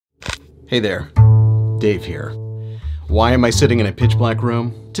Hey there, Dave here. Why am I sitting in a pitch black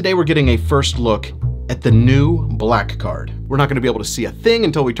room? Today we're getting a first look at the new black card. We're not gonna be able to see a thing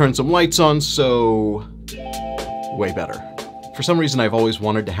until we turn some lights on, so way better. For some reason I've always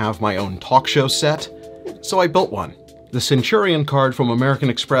wanted to have my own talk show set, so I built one. The Centurion card from American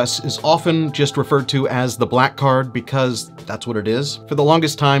Express is often just referred to as the black card because that's what it is. For the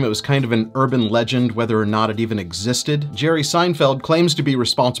longest time, it was kind of an urban legend whether or not it even existed. Jerry Seinfeld claims to be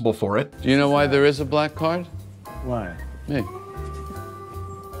responsible for it. Do you know why there is a black card? Why? Me.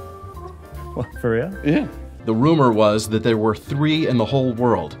 What, for real? Yeah. The rumor was that there were 3 in the whole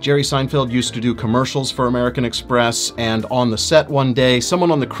world. Jerry Seinfeld used to do commercials for American Express, and on the set one day,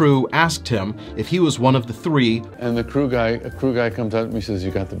 someone on the crew asked him if he was one of the 3. And a crew guy comes up to me and says, "You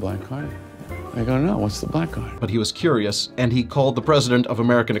got the black card?" I go, "No, what's the black card?" But he was curious, and he called the president of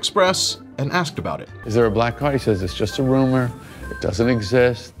American Express and asked about it. "Is there a black card?" He says, "It's just a rumor. It doesn't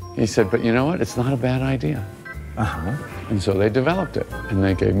exist." He said, "But you know what? It's not a bad idea." Uh-huh. And so they developed it, and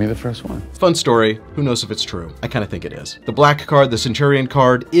they gave me the first one. Fun story. Who knows if it's true? I kind of think it is. The black card, the Centurion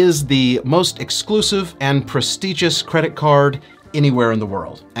card, is the most exclusive and prestigious credit card anywhere in the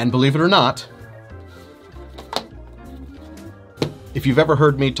world. And believe it or not, if you've ever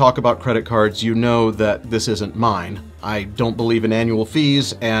heard me talk about credit cards, you know that this isn't mine. I don't believe in annual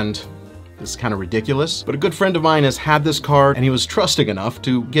fees, and it's kind of ridiculous. But a good friend of mine has had this card, and he was trusting enough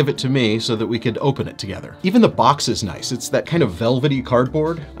to give it to me so that we could open it together. Even the box is nice. It's that kind of velvety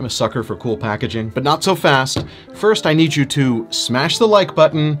cardboard. I'm a sucker for cool packaging, but not so fast. First, I need you to smash the like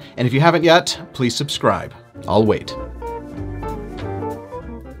button, and if you haven't yet, please subscribe. I'll wait.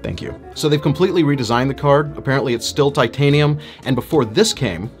 Thank you. So they've completely redesigned the card. Apparently it's still titanium, and before this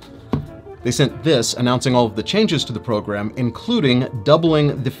came, they sent this announcing all of the changes to the program, including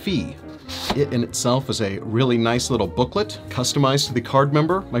doubling the fee. It in itself is a really nice little booklet, customized to the card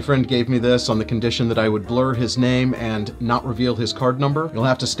member. My friend gave me this on the condition that I would blur his name and not reveal his card number. You'll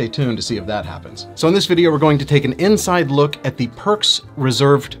have to stay tuned to see if that happens. So in this video, we're going to take an inside look at the perks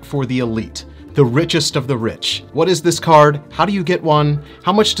reserved for the elite, the richest of the rich. What is this card? How do you get one?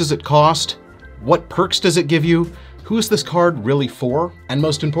 How much does it cost? What perks does it give you? Who is this card really for? And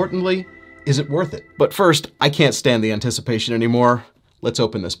most importantly, is it worth it? But first, I can't stand the anticipation anymore. Let's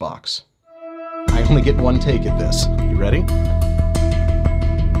open this box. I only get one take at this. You ready?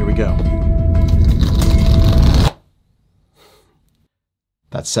 Here we go.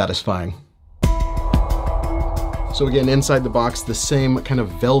 That's satisfying. So again, inside the box, the same kind of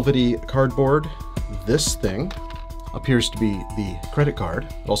velvety cardboard. This thing appears to be the credit card.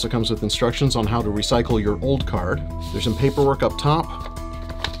 It also comes with instructions on how to recycle your old card. There's some paperwork up top.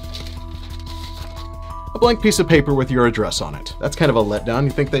 A blank piece of paper with your address on it. That's kind of a letdown. You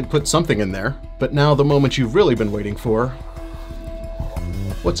think they'd put something in there. But now the moment you've really been waiting for.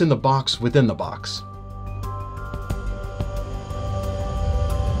 What's in the box within the box?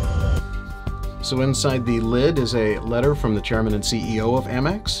 So inside the lid is a letter from the chairman and CEO of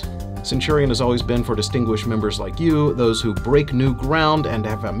Amex. Centurion has always been for distinguished members like you, those who break new ground and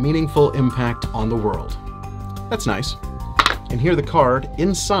have a meaningful impact on the world. That's nice. And here the card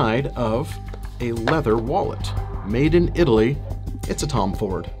inside of a leather wallet. Made in Italy. It's a Tom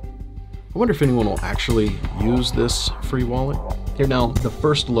Ford. I wonder if anyone will actually use this free wallet. Here now, the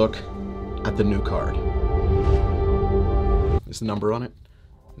first look at the new card. Is the number on it?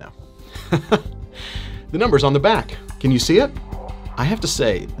 No. The number's on the back. Can you see it? I have to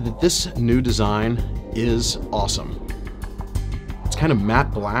say that this new design is awesome. It's kind of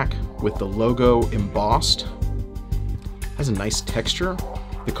matte black with the logo embossed. Has a nice texture.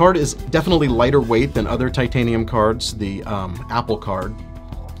 The card is definitely lighter weight than other titanium cards. The Apple card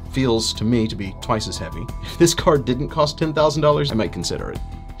feels to me to be twice as heavy. If this card didn't cost $10,000, I might consider it.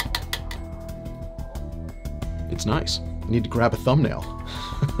 It's nice. I need to grab a thumbnail.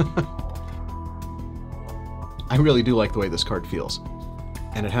 I really do like the way this card feels.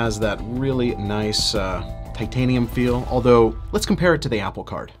 And it has that really nice titanium feel, although let's compare it to the Apple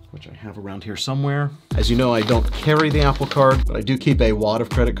card, which I have around here somewhere. As you know, I don't carry the Apple card, but I do keep a wad of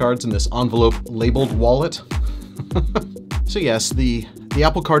credit cards in this envelope labeled wallet. So yes, the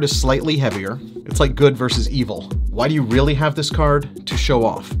Apple card is slightly heavier. It's like good versus evil. Why do you really have this card? To show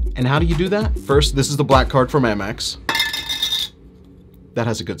off. And how do you do that? First, this is the black card from Amex. That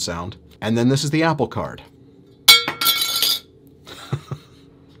has a good sound. And then this is the Apple card.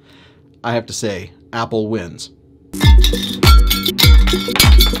 I have to say, Apple wins.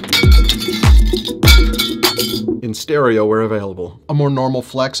 In stereo where available. A more normal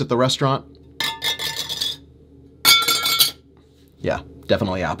flex at the restaurant? Yeah,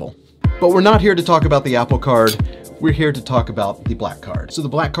 definitely Apple. But we're not here to talk about the Apple card. We're here to talk about the Black Card. So the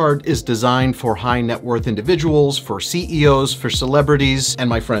Black Card is designed for high net worth individuals, for CEOs, for celebrities, and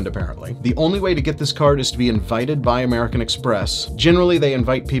my friend apparently. The only way to get this card is to be invited by American Express. Generally, they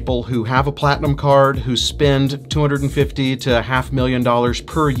invite people who have a Platinum Card, who spend $250,000 to $500,000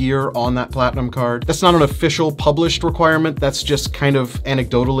 per year on that Platinum Card. That's not an official published requirement. That's just kind of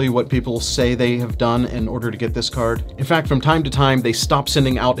anecdotally what people say they have done in order to get this card. In fact, from time to time, they stop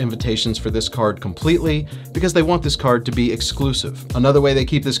sending out invitations for this card completely because they want this card to be exclusive. Another way they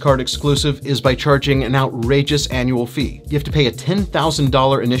keep this card exclusive is by charging an outrageous annual fee. You have to pay a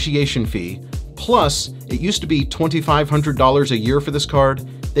 $10,000 initiation fee, plus it used to be $2,500 a year for this card.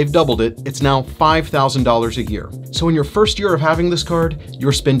 They've doubled it. It's now $5,000 a year. So in your first year of having this card,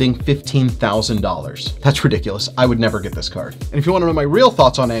 you're spending $15,000. That's ridiculous. I would never get this card. And if you want to know my real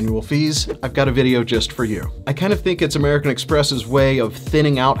thoughts on annual fees, I've got a video just for you. I kind of think it's American Express's way of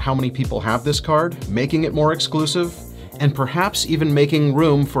thinning out how many people have this card, making it more exclusive, and perhaps even making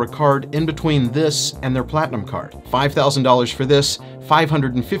room for a card in between this and their Platinum Card. $5,000 for this,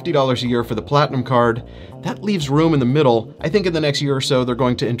 $550 a year for the Platinum Card. That leaves room in the middle. I think in the next year or so, they're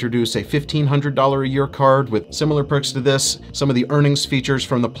going to introduce a $1,500 a year card with similar perks to this, some of the earnings features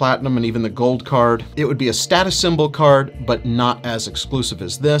from the Platinum and even the Gold Card. It would be a status symbol card, but not as exclusive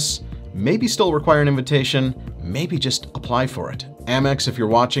as this. Maybe still require an invitation, maybe just apply for it. Amex, if you're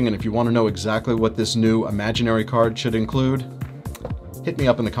watching and if you want to know exactly what this new imaginary card should include, hit me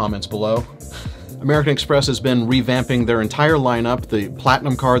up in the comments below. American Express has been revamping their entire lineup, the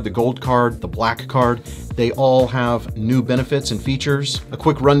Platinum Card, the Gold Card, the Black Card. They all have new benefits and features. A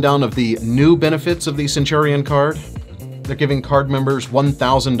quick rundown of the new benefits of the Centurion Card. They're giving card members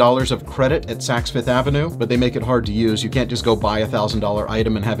 $1,000 of credit at Saks Fifth Avenue, but they make it hard to use. You can't just go buy a $1,000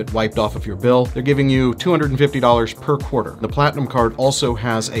 item and have it wiped off of your bill. They're giving you $250 per quarter. The Platinum Card also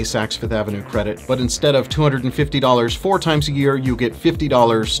has a Saks Fifth Avenue credit, but instead of $250 4 times a year, you get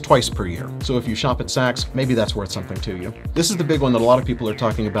 $50 twice per year. So if you shop at Saks, maybe that's worth something to you. This is the big one that a lot of people are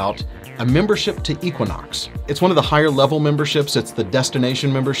talking about, a membership to Equinox. It's one of the higher level memberships. It's the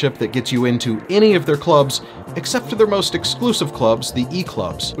destination membership that gets you into any of their clubs, except for their most exclusive clubs, the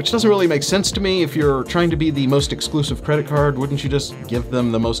E-clubs, which doesn't really make sense to me. If you're trying to be the most exclusive credit card, wouldn't you just give them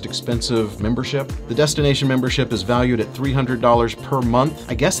the most expensive membership? The destination membership is valued at $300 per month.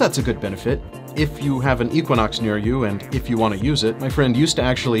 I guess that's a good benefit if you have an Equinox near you and if you want to use it. My friend used to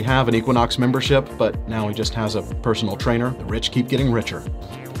actually have an Equinox membership, but now he just has a personal trainer. The rich keep getting richer.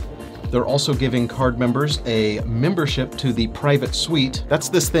 They're also giving card members a membership to the private suite. That's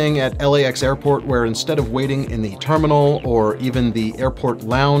this thing at LAX airport where instead of waiting in the terminal or even the airport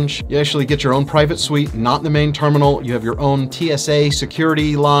lounge, you actually get your own private suite, not in the main terminal. You have your own TSA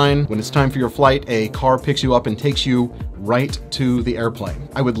security line. When it's time for your flight, a car picks you up and takes you right to the airplane.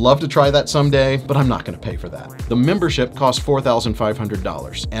 I would love to try that someday, but I'm not going to pay for that. The membership costs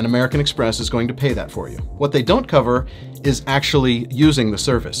 $4,500, and American Express is going to pay that for you. What they don't cover is actually using the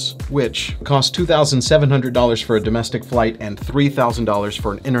service, which costs $2,700 for a domestic flight and $3,000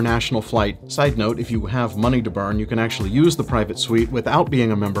 for an international flight. Side note, if you have money to burn, you can actually use the private suite without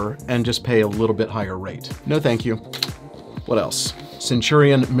being a member and just pay a little bit higher rate. No thank you. What else?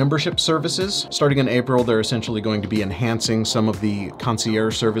 Centurion membership services. Starting in April, they're essentially going to be enhancing some of the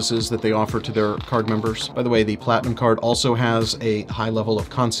concierge services that they offer to their card members. By the way, the Platinum Card also has a high level of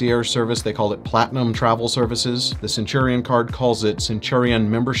concierge service. They call it Platinum Travel Services. The Centurion Card calls it Centurion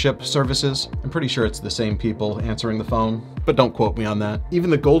Membership Services. I'm pretty sure it's the same people answering the phone, but don't quote me on that. Even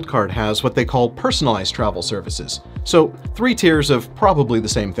the Gold Card has what they call personalized travel services. So 3 tiers of probably the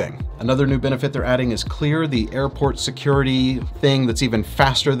same thing. Another new benefit they're adding is Clear, the airport security thing that's even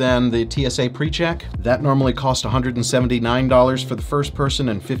faster than the TSA pre-check. That normally costs $179 for the first person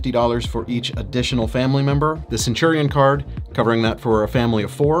and $50 for each additional family member. The Centurion Card, covering that for a family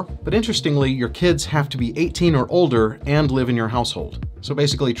of 4. But interestingly, your kids have to be 18 or older and live in your household. So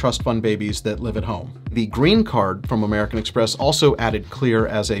basically trust fund babies that live at home. The Green Card from American Express also added Clear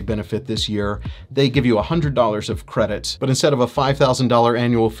as a benefit this year. They give you $100 of credit, but instead of a $5,000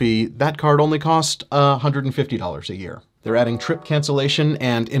 annual fee, that card only costs $150 a year. They're adding trip cancellation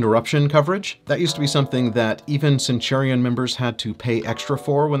and interruption coverage. That used to be something that even Centurion members had to pay extra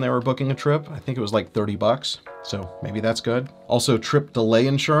for when they were booking a trip. I think it was like 30 bucks. So maybe that's good. Also, trip delay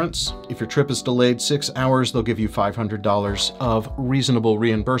insurance. If your trip is delayed 6 hours, they'll give you $500 of reasonable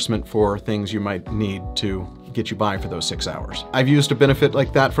reimbursement for things you might need to get you by for those 6 hours. I've used a benefit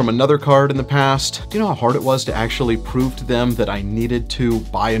like that from another card in the past. Do you know how hard it was to actually prove to them that I needed to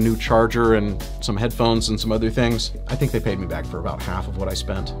buy a new charger and some headphones and some other things? I think they paid me back for about half of what I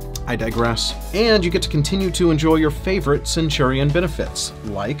spent. I digress. And you get to continue to enjoy your favorite Centurion benefits,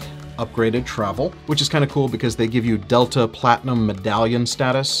 like upgraded travel, which is kind of cool because they give you Delta Platinum Medallion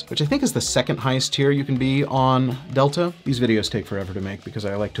status, which I think is the second highest tier you can be on Delta. These videos take forever to make because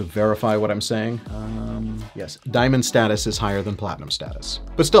I like to verify what I'm saying. Yes, Diamond status is higher than Platinum status.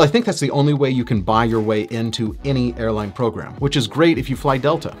 But still, I think that's the only way you can buy your way into any airline program, which is great if you fly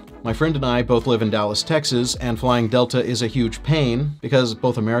Delta. My friend and I both live in Dallas, Texas, and flying Delta is a huge pain because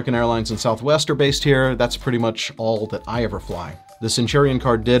both American Airlines and Southwest are based here. That's pretty much all that I ever fly. The Centurion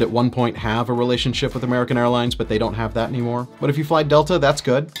Card did at one point have a relationship with American Airlines, but they don't have that anymore. But if you fly Delta, that's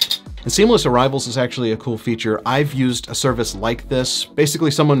good. And seamless arrivals is actually a cool feature. I've used a service like this.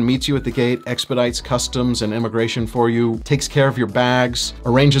 Basically, someone meets you at the gate, expedites customs and immigration for you, takes care of your bags,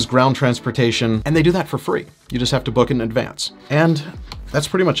 arranges ground transportation, and they do that for free. You just have to book in advance. And that's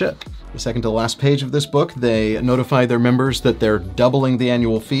pretty much it. The second to the last page of this book, they notify their members that they're doubling the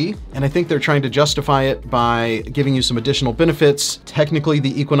annual fee, and I think they're trying to justify it by giving you some additional benefits. Technically,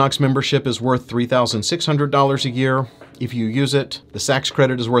 the Equinox membership is worth $3,600 a year. If you use it, the Saks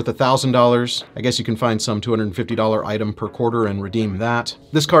credit is worth $1,000. I guess you can find some $250 item per quarter and redeem that.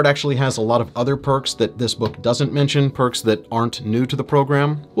 This card actually has a lot of other perks that this book doesn't mention, perks that aren't new to the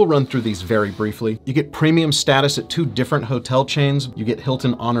program. We'll run through these very briefly. You get premium status at 2 different hotel chains. You get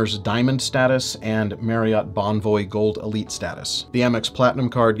Hilton Honors Diamond status and Marriott Bonvoy Gold Elite status. The Amex Platinum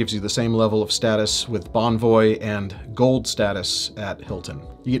card gives you the same level of status with Bonvoy and Gold status at Hilton.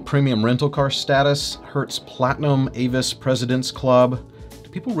 You get premium rental car status, Hertz Platinum, Avis President's Club. Do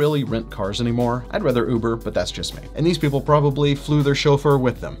people really rent cars anymore? I'd rather Uber, but that's just me. And these people probably flew their chauffeur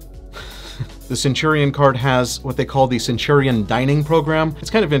with them. The Centurion Card has what they call the Centurion Dining Program. It's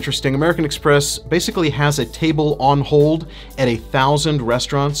kind of interesting. American Express basically has a table on hold at 1,000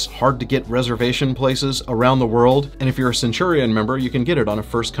 restaurants, hard to get reservation places around the world. And if you're a Centurion member, you can get it on a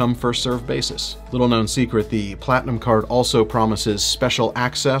first come, first served basis. Little known secret, the Platinum Card also promises special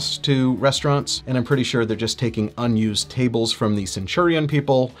access to restaurants, and I'm pretty sure they're just taking unused tables from the Centurion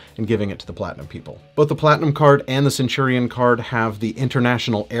people and giving it to the Platinum people. Both the Platinum Card and the Centurion Card have the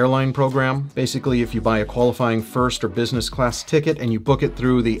International Airline Program. Basically, if you buy a qualifying first or business class ticket and you book it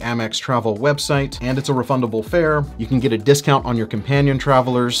through the Amex Travel website and it's a refundable fare, you can get a discount on your companion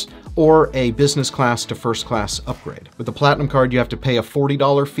travelers or a business class to first class upgrade. With the Platinum Card, you have to pay a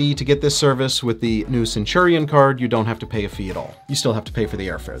 $40 fee to get this service. With the new Centurion Card, you don't have to pay a fee at all. You still have to pay for the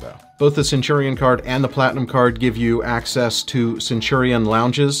airfare though. Both the Centurion Card and the Platinum Card give you access to Centurion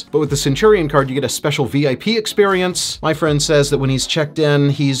lounges, but with the Centurion Card, you get a special VIP experience. My friend says that when he's checked in,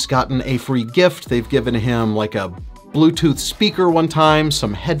 he's gotten a free gift. They've given him like a Bluetooth speaker one time,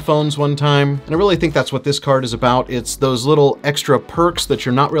 some headphones one time, and I really think that's what this card is about. It's those little extra perks that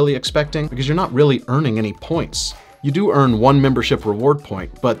you're not really expecting because you're not really earning any points. You do earn 1 membership reward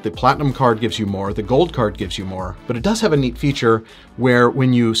point, but the Platinum Card gives you more, the Gold Card gives you more, but it does have a neat feature where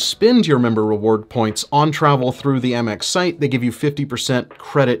when you spend your member reward points on travel through the Amex site, they give you 50%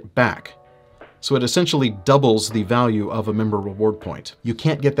 credit back. So it essentially doubles the value of a member reward point. You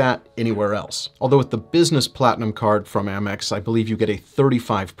can't get that anywhere else. Although with the Business Platinum Card from Amex, I believe you get a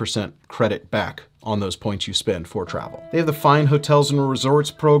 35% credit back on those points you spend for travel. They have the Fine Hotels and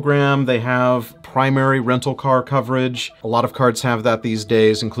Resorts program. They have primary rental car coverage. A lot of cards have that these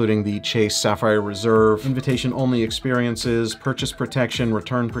days, including the Chase Sapphire Reserve, invitation-only experiences, purchase protection,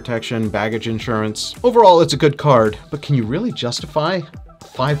 return protection, baggage insurance. Overall, it's a good card, but can you really justify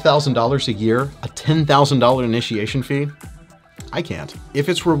 $5,000 a year, a $10,000 initiation fee? I can't. If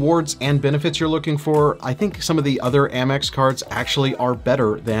it's rewards and benefits you're looking for, I think some of the other Amex cards actually are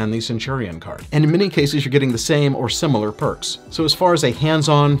better than the Centurion Card. And in many cases, you're getting the same or similar perks. So as far as a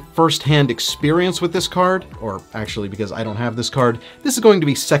hands-on, first-hand experience with this card, or actually because I don't have this card, this is going to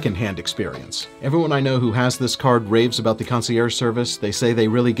be second-hand experience. Everyone I know who has this card raves about the concierge service. They say they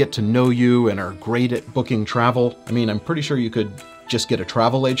really get to know you and are great at booking travel. I mean, I'm pretty sure you could just get a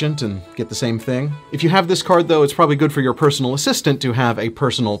travel agent and get the same thing. If you have this card though, it's probably good for your personal assistant to have a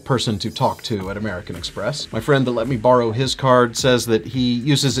personal person to talk to at American Express. My friend that let me borrow his card says that he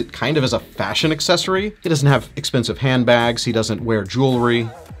uses it kind of as a fashion accessory. He doesn't have expensive handbags, he doesn't wear jewelry.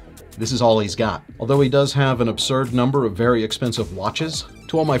 This is all he's got. Although he does have an absurd number of very expensive watches.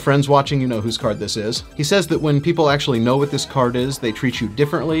 To all my friends watching, you know whose card this is. He says that when people actually know what this card is, they treat you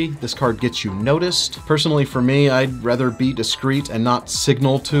differently. This card gets you noticed. Personally, for me, I'd rather be discreet and not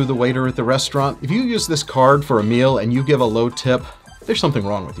signal to the waiter at the restaurant. If you use this card for a meal and you give a low tip, there's something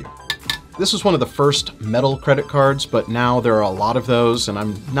wrong with you. This was one of the first metal credit cards, but now there are a lot of those, and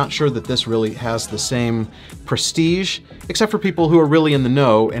I'm not sure that this really has the same prestige, except for people who are really in the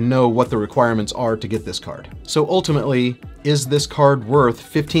know and know what the requirements are to get this card. So ultimately, is this card worth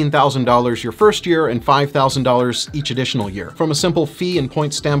 $15,000 your first year and $5,000 each additional year? From a simple fee and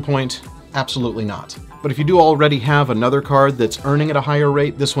point standpoint, absolutely not. But if you do already have another card that's earning at a higher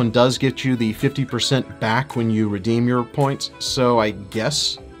rate, this one does get you the 50% back when you redeem your points, so I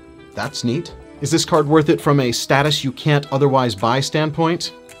guess that's neat. Is this card worth it from a status you can't otherwise buy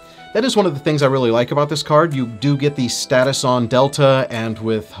standpoint? That is one of the things I really like about this card. You do get the status on Delta and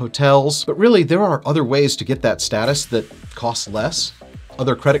with hotels, but really there are other ways to get that status that cost less.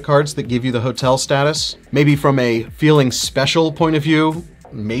 Other credit cards that give you the hotel status. Maybe from a feeling special point of view,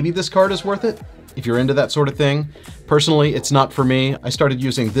 maybe this card is worth it. If you're into that sort of thing. Personally, it's not for me. I started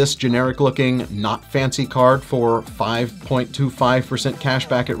using this generic looking, not fancy card for 5.25% cash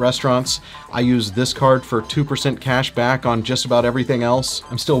back at restaurants. I use this card for 2% cash back on just about everything else.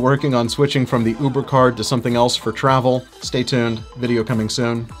 I'm still working on switching from the Uber card to something else for travel. Stay tuned, video coming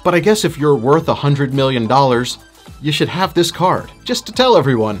soon. But I guess if you're worth $100 million, you should have this card, just to tell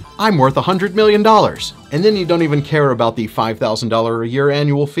everyone, I'm worth $100 million. And then you don't even care about the $5,000 a year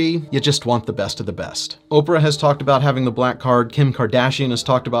annual fee, you just want the best of the best. Oprah has talked about having the black card, Kim Kardashian has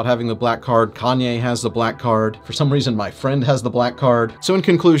talked about having the black card, Kanye has the black card, for some reason my friend has the black card. So in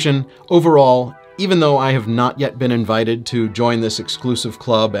conclusion, overall, even though I have not yet been invited to join this exclusive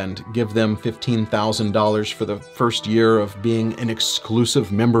club and give them $15,000 for the first year of being an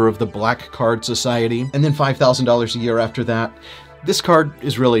exclusive member of the Black Card Society, and then $5,000 a year after that, this card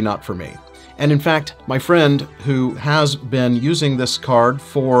is really not for me. And in fact, my friend who has been using this card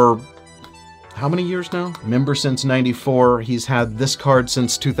for how many years now? Member since '94. He's had this card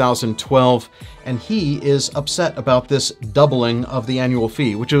since 2012, and he is upset about this doubling of the annual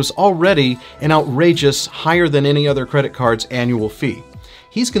fee, which was already an outrageous, higher than any other credit card's annual fee.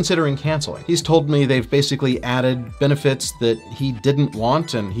 He's considering canceling. He's told me they've basically added benefits that he didn't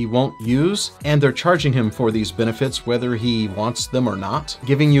want and he won't use, and they're charging him for these benefits whether he wants them or not,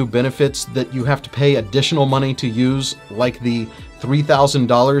 giving you benefits that you have to pay additional money to use, like the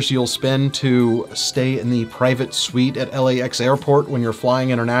 $3,000 you'll spend to stay in the private suite at LAX airport when you're flying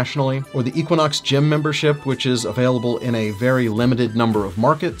internationally, or the Equinox gym membership, which is available in a very limited number of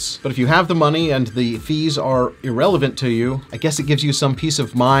markets. But if you have the money and the fees are irrelevant to you, I guess it gives you some peace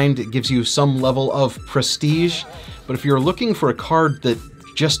of mind, it gives you some level of prestige. But if you're looking for a card that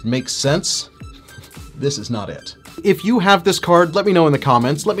just makes sense, this is not it. If you have this card, let me know in the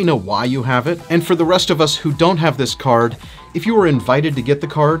comments. Let me know why you have it. And for the rest of us who don't have this card, if you were invited to get the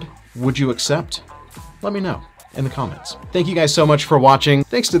card, would you accept? Let me know in the comments. Thank you guys so much for watching.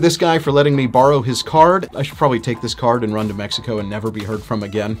 Thanks to this guy for letting me borrow his card. I should probably take this card and run to Mexico and never be heard from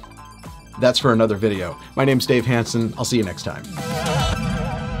again. That's for another video. My name's Dave Hanson. I'll see you next time.